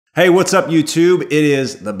Hey, what's up YouTube? It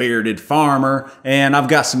is the Bearded Farmer, and I've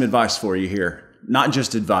got some advice for you here. Not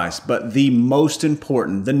just advice, but the most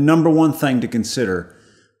important, the number one thing to consider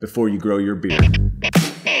before you grow your beard.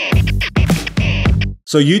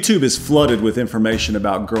 So YouTube is flooded with information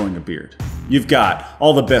about growing a beard. You've got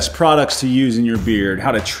all the best products to use in your beard,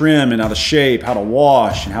 how to trim and how to shape, how to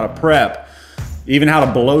wash and how to prep, even how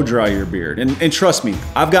to blow dry your beard. And trust me,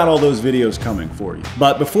 I've got all those videos coming for you.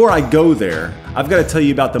 But before I go there, I've got to tell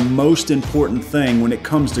you about the most important thing when it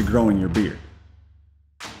comes to growing your beard.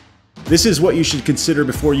 This is what you should consider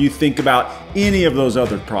before you think about any of those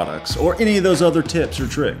other products or any of those other tips or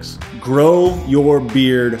tricks. Grow your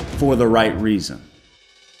beard for the right reason.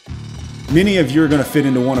 Many of you are going to fit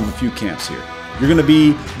into one of a few camps here. You're going to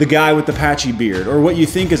be the guy with the patchy beard, or what you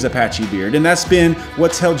think is a patchy beard, and that's been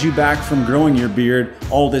what's held you back from growing your beard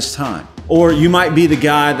all this time. Or you might be the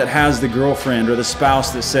guy that has the girlfriend or the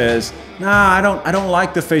spouse that says, "Nah, I don't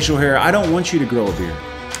like the facial hair. I don't want you to grow a beard."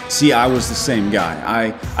 See, I was the same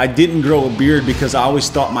guy. I didn't grow a beard because I always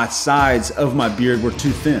thought my sides of my beard were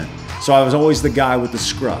too thin. So I was always the guy with the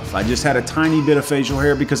scruff. I just had a tiny bit of facial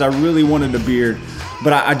hair because I really wanted a beard,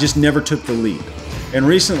 but I just never took the leap. And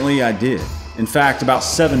recently I did. In fact, about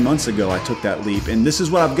 7 months ago, I took that leap, and this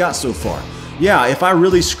is what I've got so far. Yeah, if I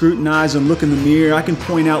really scrutinize and look in the mirror, I can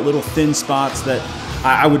point out little thin spots that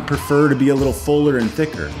I would prefer to be a little fuller and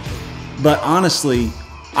thicker. But honestly,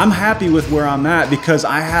 I'm happy with where I'm at because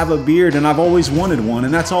I have a beard and I've always wanted one,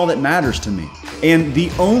 and that's all that matters to me. And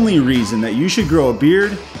the only reason that you should grow a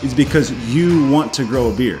beard is because you want to grow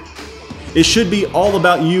a beard. It should be all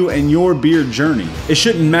about you and your beard journey. It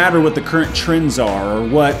shouldn't matter what the current trends are or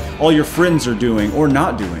what all your friends are doing or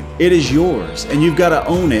not doing. It is yours, and you've got to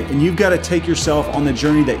own it, and you've got to take yourself on the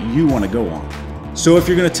journey that you want to go on. So if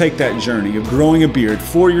you're going to take that journey of growing a beard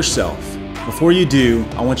for yourself, before you do,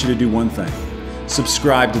 I want you to do one thing.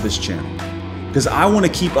 Subscribe to this channel, because I want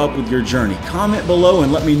to keep up with your journey. Comment below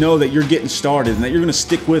and let me know that you're getting started and that you're going to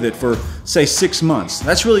stick with it for, say, 6 months.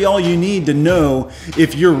 That's really all you need to know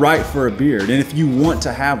if you're right for a beard and if you want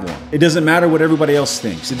to have one. It doesn't matter what everybody else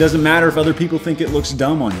thinks. It doesn't matter if other people think it looks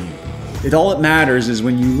dumb on you. All it matters is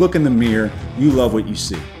when you look in the mirror, you love what you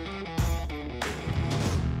see.